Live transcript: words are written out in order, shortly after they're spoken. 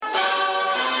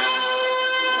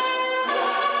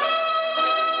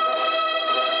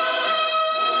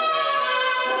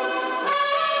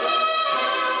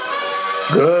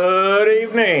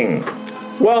evening.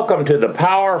 Welcome to the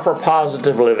Power for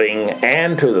Positive Living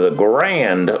and to the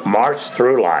grand March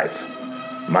Through Life.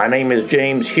 My name is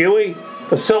James Huey,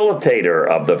 facilitator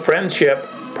of the Friendship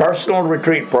Personal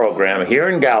Retreat Program here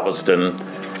in Galveston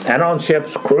and on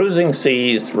ships cruising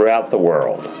seas throughout the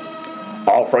world.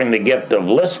 Offering the gift of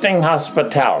listening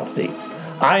hospitality,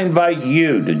 I invite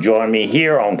you to join me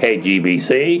here on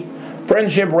KGBC,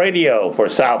 Friendship Radio for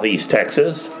Southeast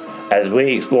Texas, as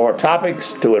we explore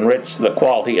topics to enrich the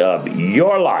quality of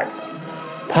your life,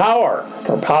 power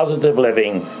for positive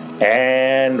living,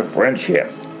 and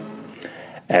friendship.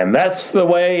 And that's the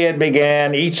way it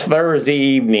began each Thursday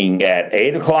evening at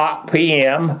 8 o'clock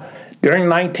p.m. During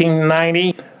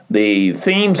 1990, the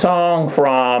theme song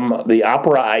from the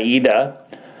opera Aida,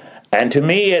 and to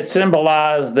me it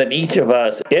symbolized that each of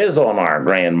us is on our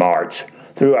grand march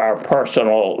through our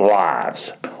personal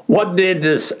lives. What did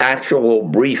this actual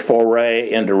brief foray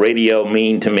into radio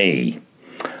mean to me?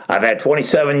 I've had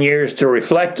 27 years to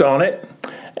reflect on it,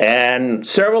 and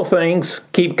several things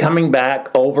keep coming back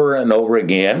over and over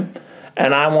again,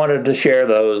 and I wanted to share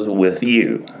those with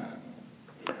you.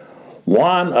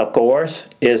 One, of course,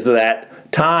 is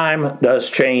that time does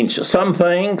change some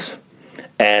things,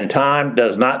 and time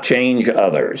does not change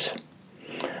others.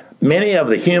 Many of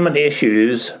the human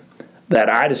issues that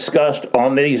I discussed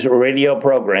on these radio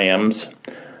programs,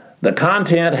 the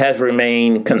content has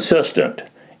remained consistent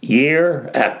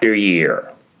year after year.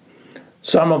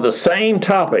 Some of the same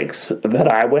topics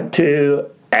that I went to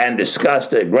and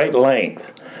discussed at great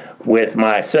length with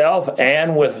myself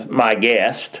and with my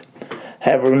guest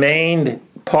have remained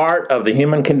part of the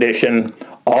human condition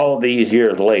all of these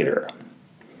years later.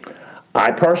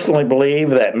 I personally believe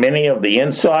that many of the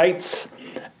insights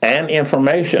and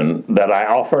information that I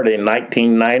offered in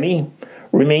 1990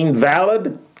 remain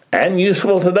valid and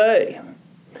useful today.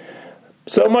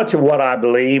 So much of what I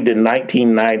believed in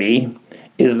 1990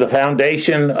 is the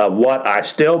foundation of what I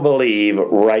still believe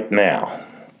right now.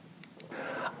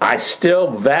 I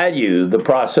still value the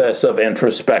process of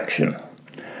introspection,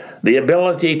 the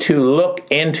ability to look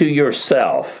into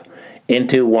yourself,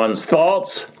 into one's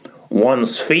thoughts,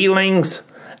 one's feelings,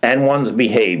 and one's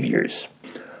behaviors.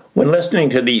 When listening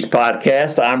to these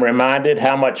podcasts, I'm reminded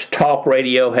how much talk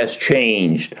radio has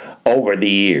changed over the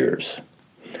years.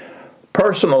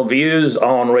 Personal views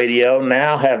on radio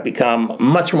now have become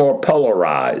much more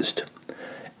polarized.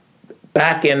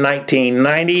 Back in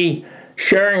 1990,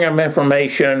 sharing of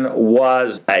information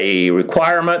was a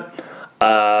requirement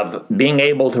of being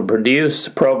able to produce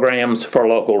programs for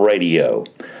local radio,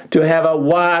 to have a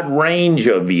wide range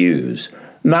of views,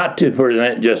 not to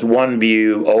present just one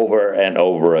view over and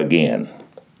over again.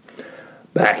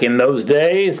 Back in those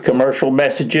days, commercial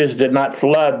messages did not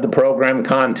flood the program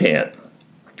content.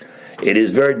 It is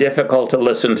very difficult to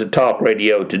listen to talk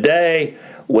radio today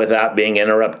without being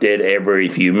interrupted every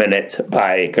few minutes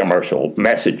by a commercial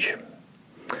message.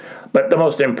 But the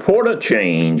most important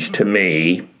change to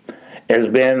me has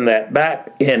been that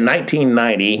back in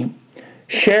 1990,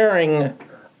 sharing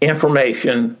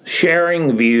information,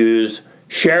 sharing views,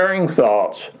 sharing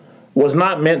thoughts was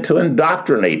not meant to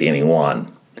indoctrinate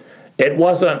anyone. It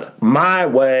wasn't my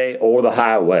way or the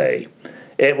highway.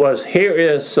 It was, here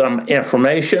is some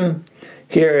information,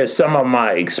 here is some of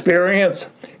my experience,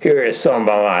 here is some of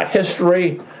my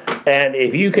history, and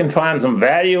if you can find some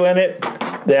value in it,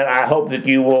 then I hope that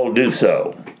you will do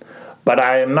so. But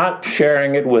I am not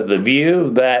sharing it with the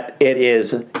view that it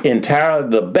is entirely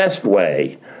the best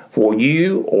way for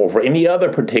you or for any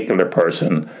other particular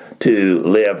person to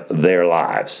live their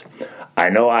lives. I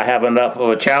know I have enough of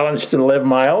a challenge to live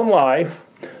my own life,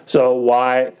 so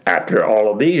why, after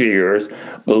all of these years,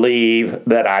 believe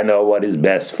that I know what is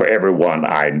best for everyone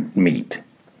I meet?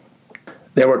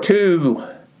 There were two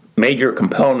major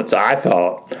components, I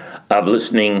thought, of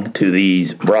listening to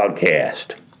these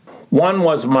broadcasts. One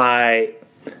was my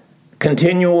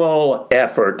continual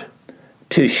effort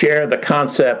to share the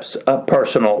concepts of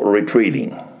personal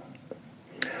retreating.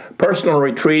 Personal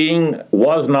retreating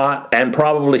was not, and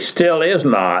probably still is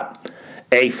not,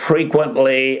 a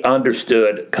frequently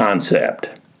understood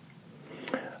concept.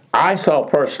 I saw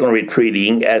personal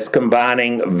retreating as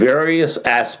combining various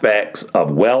aspects of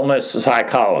wellness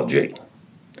psychology.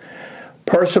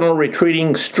 Personal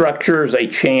retreating structures a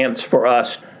chance for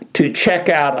us to check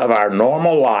out of our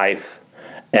normal life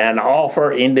and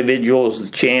offer individuals the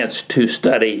chance to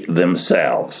study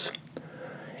themselves.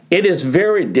 It is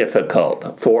very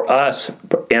difficult for us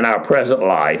in our present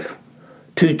life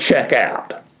to check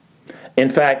out. In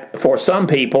fact, for some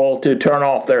people, to turn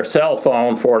off their cell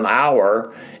phone for an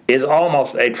hour is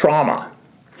almost a trauma,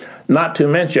 not to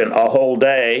mention a whole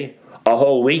day a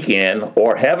whole weekend,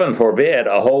 or heaven forbid,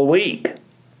 a whole week.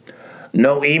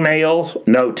 No emails,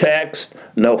 no text,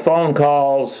 no phone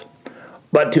calls,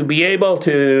 but to be able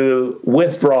to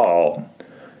withdraw,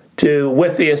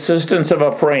 with the assistance of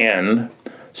a friend,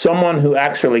 someone who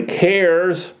actually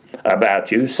cares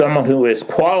about you, someone who is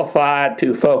qualified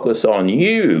to focus on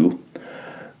you,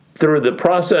 through the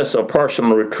process of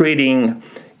personal retreating,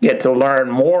 get to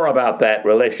learn more about that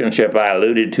relationship I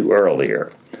alluded to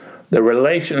earlier. The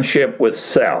relationship with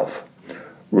self.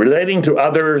 Relating to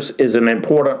others is an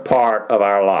important part of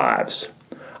our lives.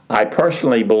 I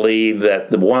personally believe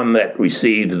that the one that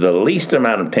receives the least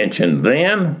amount of attention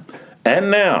then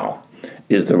and now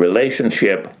is the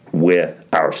relationship with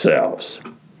ourselves.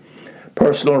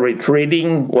 Personal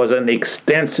retreating was an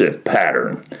extensive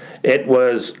pattern. It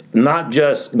was not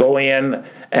just go in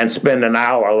and spend an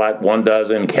hour like one does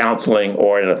in counseling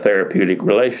or in a therapeutic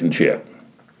relationship.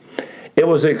 It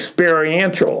was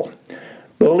experiential,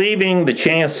 believing the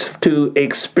chance to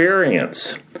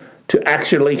experience, to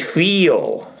actually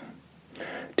feel,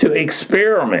 to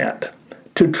experiment,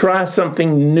 to try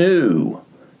something new,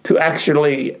 to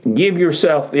actually give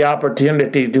yourself the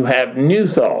opportunity to have new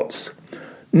thoughts,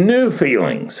 new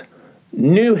feelings,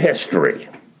 new history,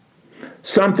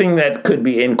 something that could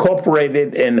be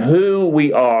incorporated in who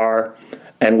we are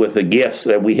and with the gifts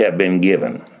that we have been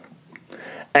given.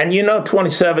 And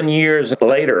 27 years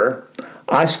later,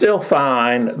 I still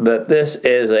find that this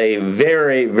is a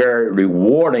very, very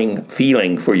rewarding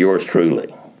feeling for yours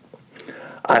truly.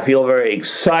 I feel very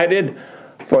excited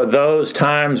for those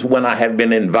times when I have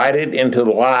been invited into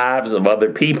the lives of other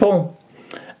people,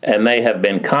 and they have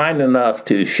been kind enough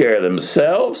to share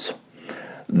themselves,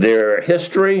 their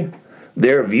history,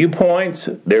 their viewpoints,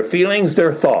 their feelings,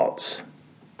 their thoughts.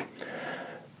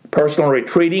 Personal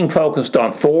retreating focused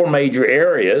on 4 major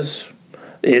areas.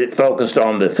 It focused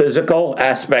on the physical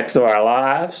aspects of our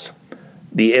lives,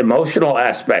 the emotional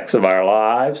aspects of our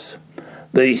lives,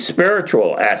 the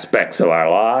spiritual aspects of our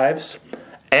lives,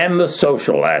 and the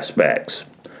social aspects.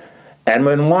 And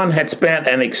when one had spent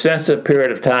an extensive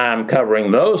period of time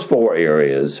covering those 4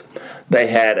 areas, they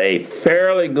had a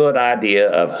fairly good idea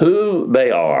of who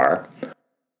they are.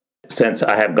 Since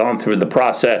I have gone through the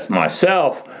process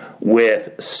myself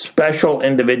with special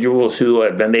individuals who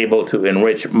have been able to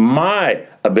enrich my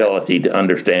ability to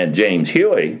understand James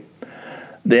Huey,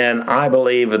 then I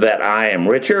believe that I am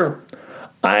richer,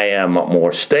 I am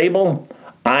more stable,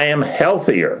 I am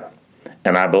healthier.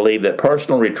 And I believe that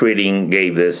personal retreating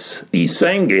gave these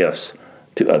same gifts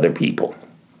to other people.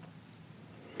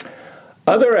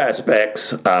 Other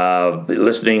aspects of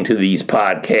listening to these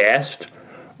podcasts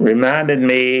reminded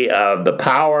me of the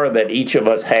power that each of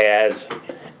us has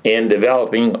in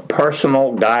developing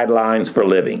personal guidelines for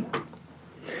living.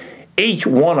 Each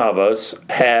one of us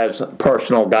has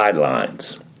personal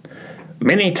guidelines.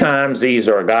 Many times these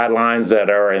are guidelines that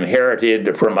are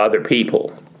inherited from other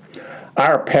people.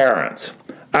 Our parents,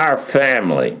 our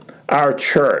family, our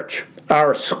church,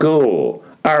 our school,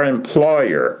 our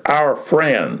employer, our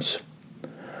friends.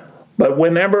 But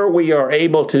whenever we are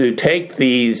able to take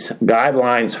these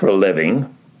guidelines for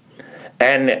living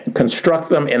and construct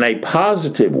them in a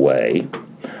positive way,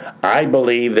 I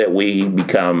believe that we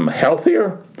become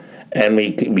healthier and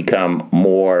we become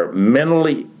more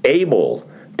mentally able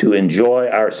to enjoy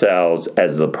ourselves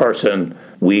as the person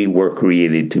we were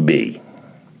created to be.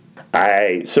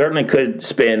 I certainly could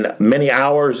spend many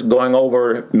hours going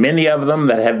over many of them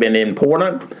that have been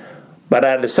important, but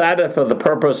I decided for the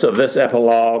purpose of this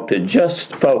epilogue to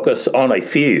just focus on a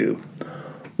few,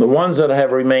 the ones that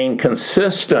have remained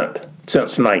consistent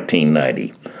since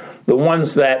 1990, the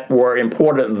ones that were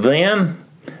important then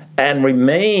and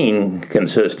remain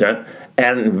consistent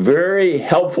and very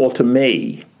helpful to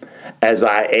me as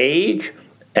I age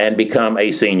and become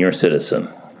a senior citizen.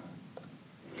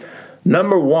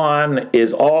 Number 1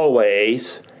 is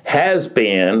always, has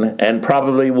been, and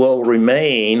probably will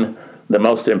remain the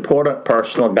most important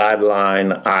personal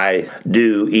guideline I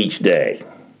do each day.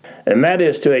 And that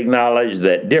is to acknowledge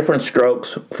that different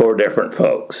strokes for different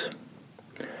folks.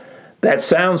 That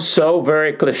sounds so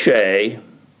very cliche,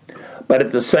 but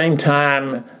at the same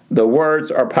time, the words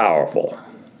are powerful.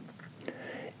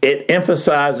 It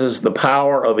emphasizes the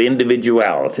power of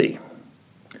individuality.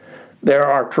 There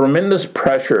are tremendous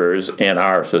pressures in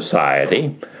our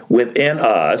society, within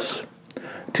us,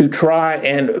 to try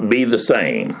and be the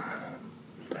same.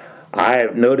 I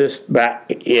have noticed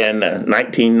back in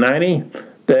 1990,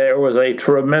 there was a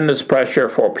tremendous pressure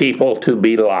for people to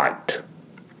be liked.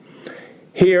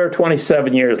 Here,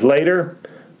 27 years later,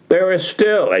 there is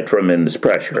still a tremendous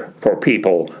pressure for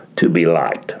people to be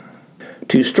liked.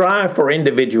 To strive for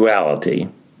individuality,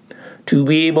 To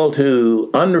be able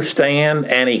to understand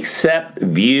and accept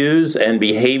views and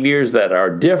behaviors that are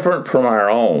different from our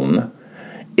own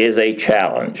is a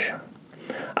challenge.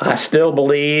 I still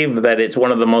believe that it's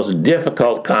one of the most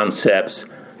difficult concepts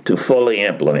to fully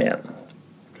implement.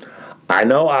 I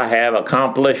know I have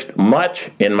accomplished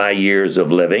much in my years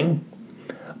of living,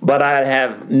 but I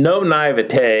have no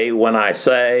naivete when I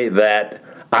say that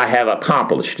I have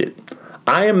accomplished it.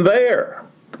 I am there.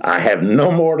 I have no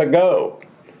more to go.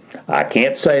 I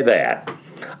can't say that.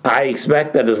 I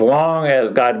expect that as long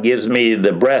as God gives me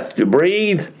the breath to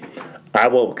breathe, I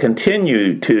will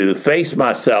continue to face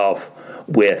myself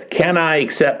with, can I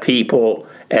accept people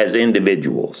as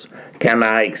individuals? Can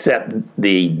I accept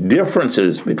the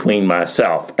differences between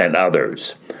myself and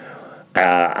others?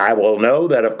 I will know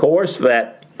that, of course,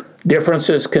 that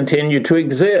differences continue to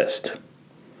exist.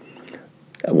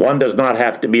 One does not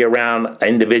have to be around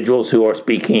individuals who are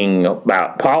speaking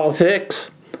about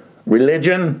politics,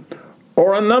 religion,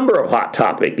 or a number of hot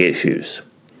topic issues.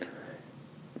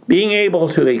 Being able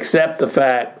to accept the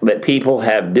fact that people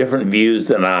have different views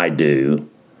than I do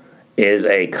is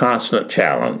a constant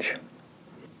challenge.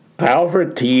 I offer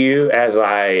it to you as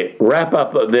I wrap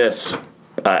up this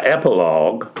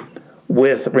epilogue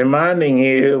with reminding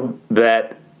you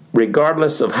that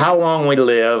regardless of how long we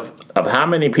live, of how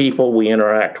many people we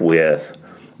interact with,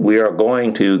 we are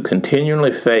going to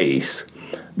continually face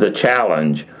the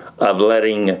challenge of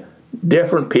letting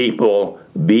different people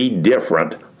be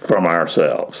different from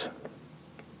ourselves.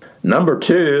 Number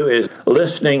 2 is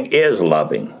listening is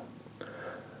loving.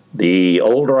 The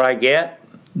older I get,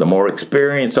 the more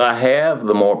experience I have,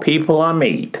 the more people I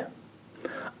meet.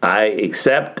 I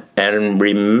accept and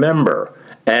remember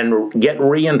and get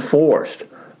reinforced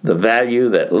the value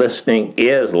that listening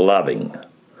is loving.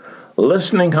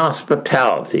 Listening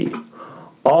hospitality,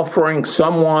 offering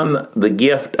someone the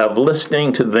gift of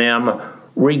listening to them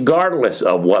regardless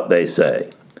of what they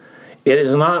say. It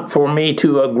is not for me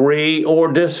to agree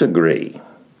or disagree.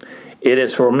 It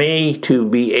is for me to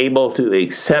be able to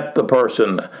accept the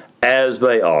person as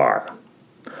they are.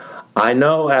 I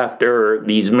know after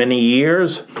these many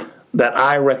years that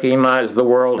I recognize the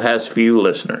world has few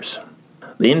listeners.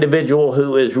 The individual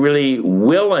who is really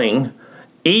willing,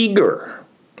 eager,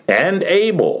 and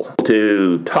able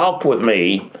to talk with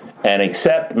me and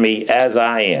accept me as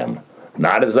I am.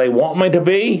 Not as they want me to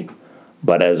be,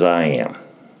 but as I am.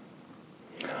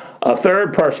 A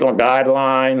third personal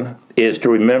guideline is to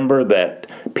remember that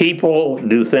people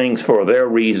do things for their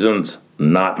reasons,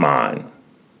 not mine.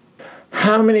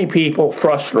 How many people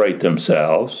frustrate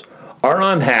themselves, are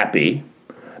unhappy,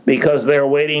 because they're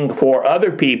waiting for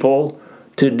other people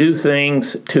to do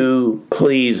things to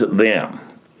please them?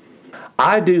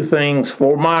 I do things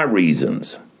for my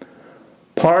reasons.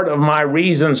 Part of my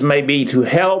reasons may be to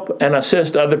help and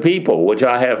assist other people, which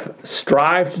I have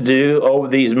strived to do over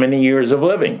these many years of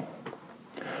living.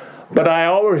 But I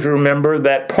always remember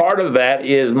that part of that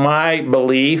is my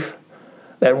belief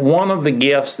that one of the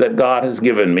gifts that God has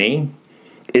given me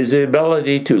is the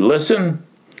ability to listen,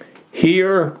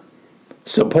 hear,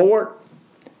 support,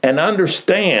 and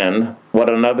understand what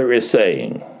another is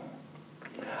saying.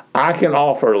 I can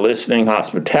offer listening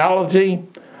hospitality.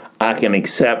 I can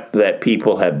accept that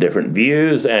people have different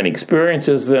views and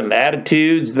experiences and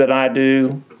attitudes than I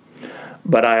do.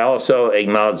 But I also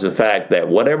acknowledge the fact that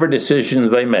whatever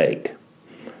decisions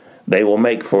they will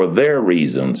make for their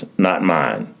reasons, not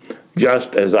mine,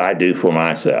 just as I do for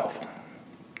myself.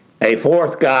 A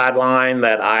fourth guideline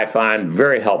that I find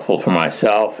very helpful for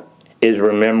myself is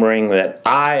remembering that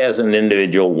I, as an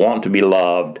individual, want to be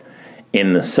loved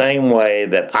in the same way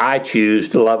that I choose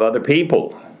to love other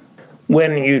people.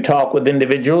 When you talk with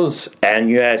individuals and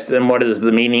you ask them what is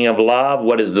the meaning of love,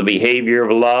 what is the behavior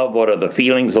of love, what are the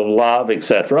feelings of love,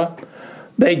 etc.,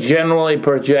 they generally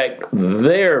project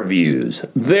their views,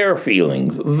 their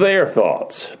feelings, their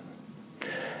thoughts.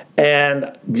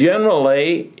 And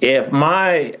generally, if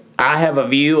I have a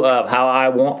view of how I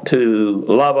want to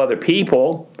love other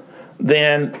people,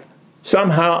 then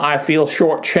somehow I feel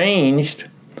shortchanged,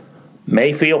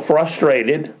 may feel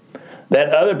frustrated,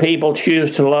 that other people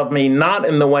choose to love me not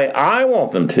in the way I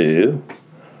want them to,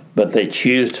 but they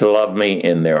choose to love me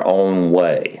in their own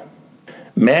way.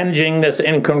 Managing this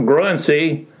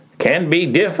incongruency can be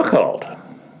difficult.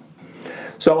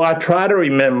 So I try to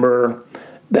remember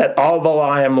that although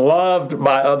I am loved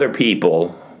by other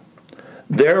people,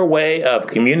 their way of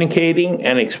communicating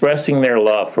and expressing their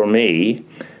love for me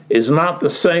is not the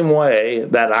same way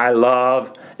that I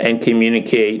love and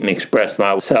communicate and express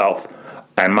myself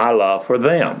and my love for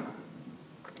them.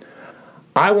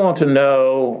 I want to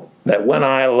know that when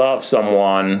I love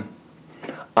someone,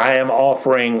 I am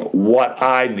offering what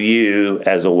I view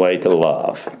as a way to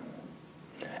love.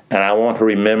 And I want to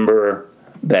remember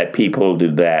that people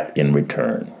do that in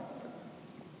return.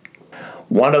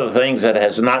 One of the things that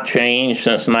has not changed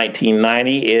since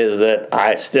 1990 is that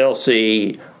I still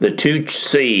see the 2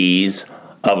 C's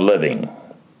of living.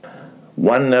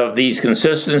 One of these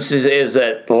consistencies is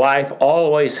that life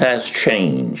always has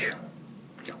change.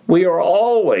 We are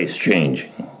always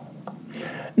changing.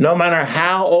 No matter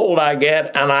how old I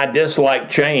get and I dislike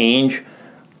change,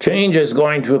 change is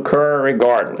going to occur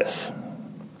regardless.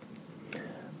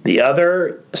 The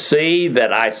other C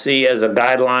that I see as a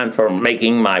guideline for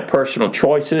making my personal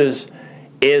choices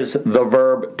is the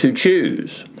verb to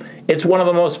choose. It's one of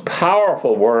the most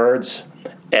powerful words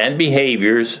and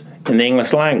behaviors in the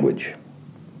English language.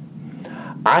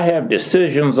 I have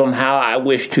decisions on how I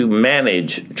wish to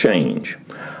manage change.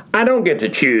 I don't get to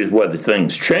choose whether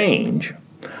things change.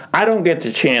 I don't get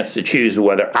the chance to choose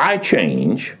whether I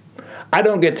change. I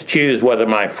don't get to choose whether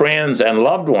my friends and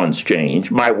loved ones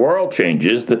change. My world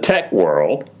changes, the tech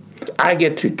world. I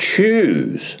get to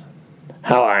choose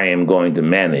how I am going to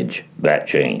manage that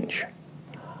change.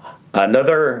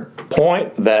 Another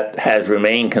point that has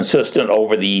remained consistent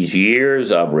over these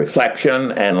years of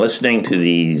reflection and listening to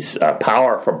these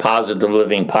Power for Positive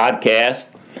Living podcasts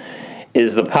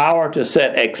is the power to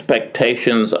set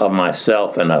expectations of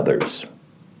myself and others.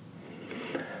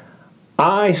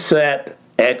 I set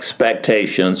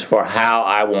expectations for how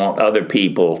I want other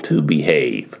people to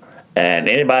behave. And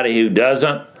anybody who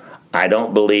doesn't, I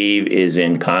don't believe is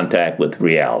in contact with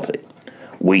reality.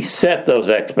 We set those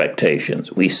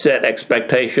expectations. We set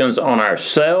expectations on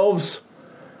ourselves,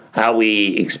 how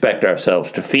we expect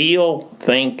ourselves to feel,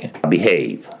 think,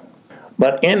 behave.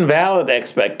 But invalid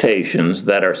expectations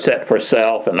that are set for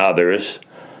self and others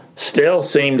still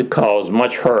seem to cause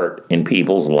much hurt in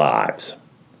people's lives.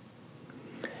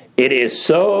 It is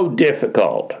so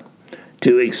difficult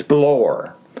to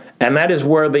explore, and that is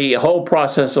where the whole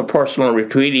process of personal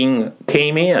retreating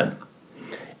came in.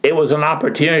 It was an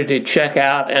opportunity to check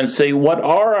out and see what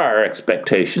are our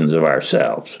expectations of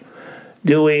ourselves.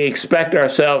 Do we expect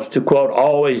ourselves to, quote,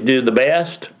 always do the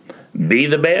best, be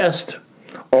the best?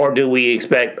 Or do we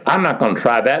expect, I'm not going to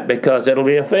try that because it'll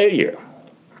be a failure?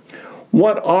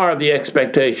 What are the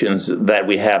expectations that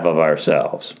we have of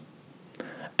ourselves?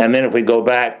 And then if we go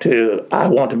back to, I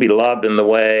want to be loved in the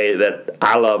way that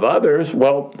I love others,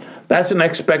 well, that's an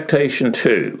expectation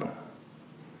too.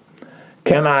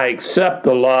 Can I accept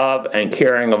the love and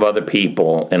caring of other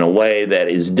people in a way that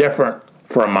is different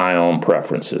from my own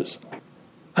preferences?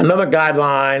 Another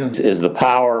guideline is the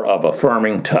power of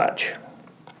affirming touch.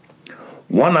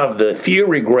 One of the few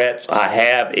regrets I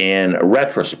have in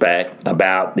retrospect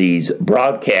about these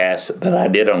broadcasts that I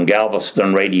did on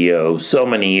Galveston Radio so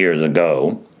many years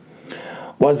ago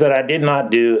was that I did not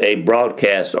do a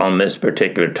broadcast on this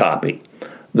particular topic,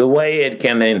 the way it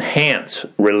can enhance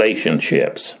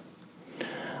relationships.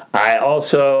 I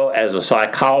also, as a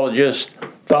psychologist,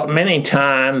 thought many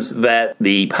times that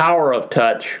the power of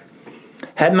touch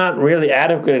had not really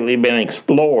adequately been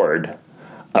explored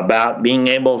about being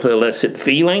able to elicit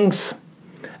feelings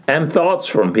and thoughts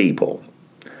from people,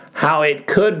 how it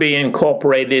could be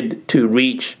incorporated to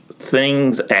reach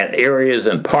things and areas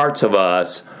and parts of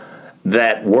us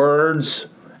that words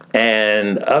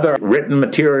and other written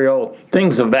material,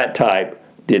 things of that type,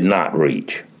 did not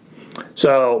reach.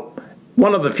 So,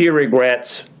 one of the few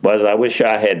regrets was I wish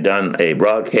I had done a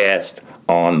broadcast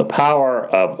on the power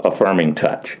of affirming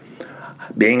touch.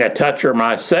 Being a toucher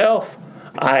myself,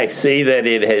 I see that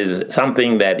it is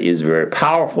something that is very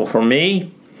powerful for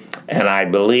me, and I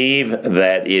believe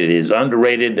that it is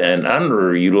underrated and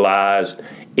underutilized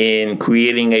in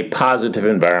creating a positive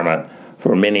environment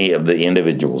for many of the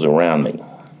individuals around me.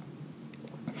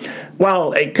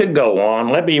 Well, it could go on.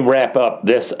 Let me wrap up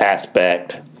this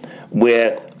aspect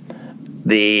with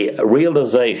the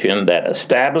realization that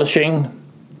establishing,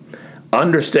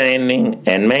 understanding,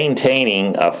 and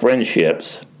maintaining of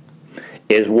friendships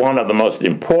is one of the most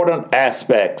important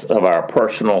aspects of our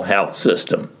personal health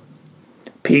system.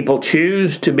 People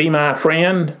choose to be my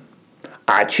friend.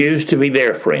 I choose to be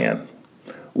their friend.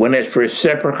 When it's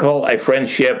reciprocal, a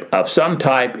friendship of some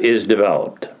type is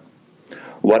developed.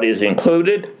 What is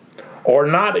included or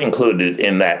not included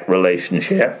in that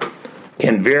relationship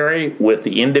can vary with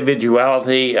the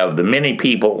individuality of the many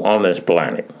people on this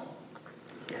planet.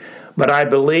 But I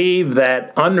believe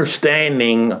that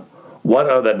understanding what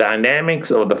are the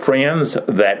dynamics of the friends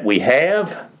that we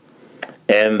have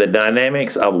and the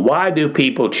dynamics of why do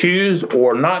people choose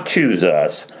or not choose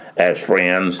us as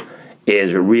friends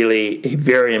is really a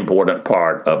very important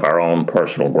part of our own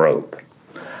personal growth.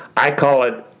 I call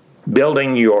it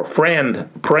building your friend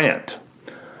print,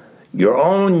 your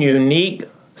own unique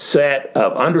set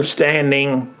of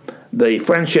understanding the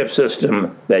friendship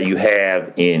system that you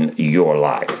have in your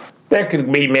life. There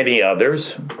could be many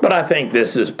others, but I think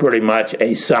this is pretty much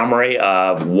a summary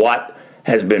of what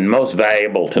has been most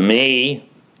valuable to me.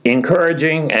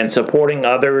 Encouraging and supporting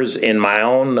others in my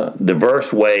own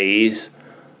diverse ways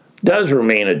does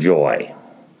remain a joy.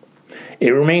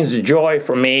 It remains a joy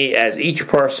for me as each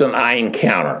person I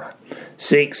encounter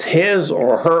seeks his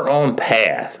or her own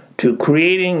path to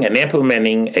creating and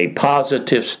implementing a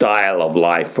positive style of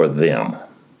life for them.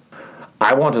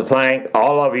 I want to thank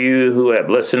all of you who have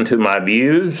listened to my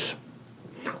views,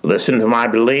 listened to my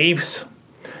beliefs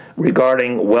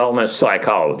regarding wellness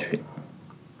psychology.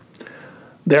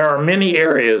 There are many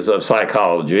areas of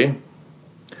psychology.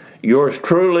 Yours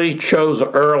truly chose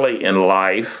early in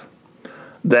life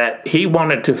that he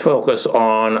wanted to focus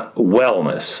on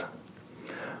wellness.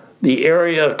 The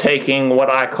area of taking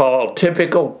what I call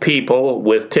typical people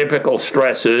with typical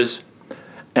stresses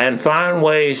and find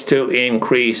ways to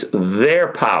increase their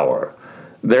power,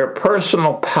 their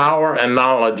personal power and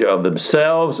knowledge of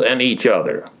themselves and each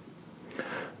other.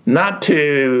 Not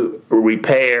to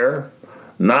repair,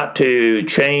 not to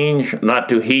change, not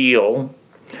to heal,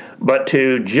 but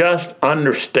to just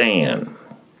understand.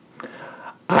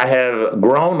 I have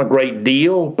grown a great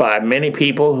deal by many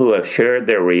people who have shared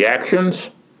their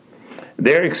reactions,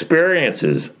 their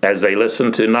experiences as they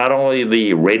listen to not only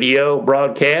the radio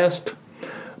broadcast,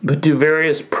 but to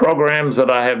various programs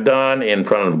that I have done in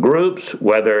front of groups,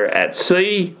 whether at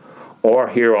sea or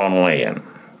here on land.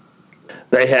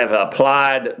 They have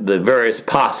applied the various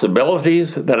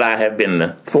possibilities that I have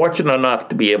been fortunate enough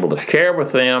to be able to share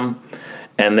with them,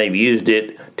 and they've used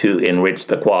it to enrich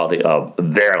the quality of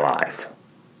their life.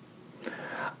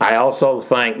 I also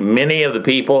thank many of the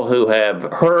people who have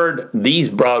heard these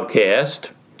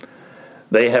broadcasts.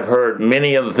 They have heard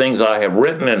many of the things I have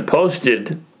written and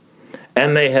posted,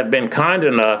 and they have been kind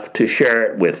enough to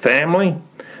share it with family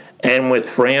and with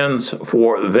friends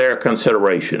for their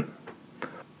consideration.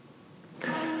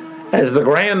 As the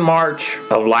grand march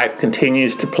of life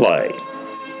continues to play,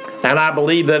 and I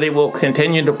believe that it will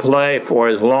continue to play for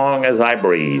as long as I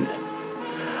breathe,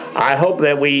 I hope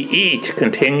that we each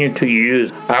continue to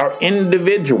use our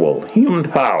individual human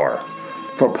power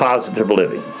for positive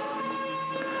living.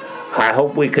 I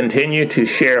hope we continue to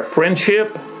share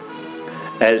friendship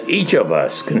as each of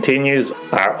us continues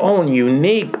our own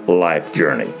unique life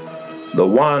journey, the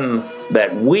one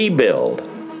that we build,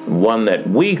 the one that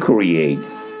we create,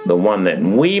 the one that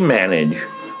we manage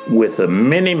with the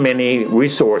many, many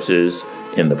resources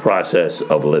in the process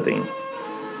of living.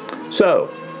 So,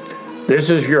 this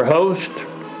is your host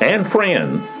and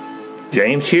friend,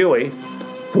 James Huey.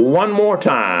 For one more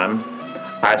time,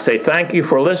 I say thank you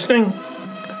for listening.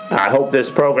 I hope this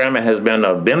program has been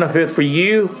of benefit for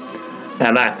you,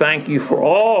 and I thank you for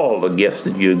all the gifts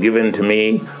that you've given to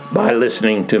me by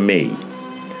listening to me.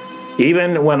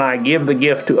 Even when I give the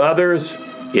gift to others,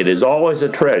 it is always a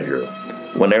treasure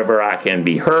whenever I can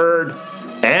be heard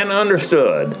and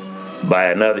understood by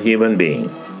another human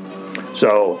being.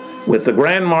 So, with the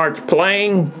Grand March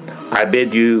playing, I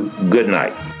bid you good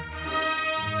night.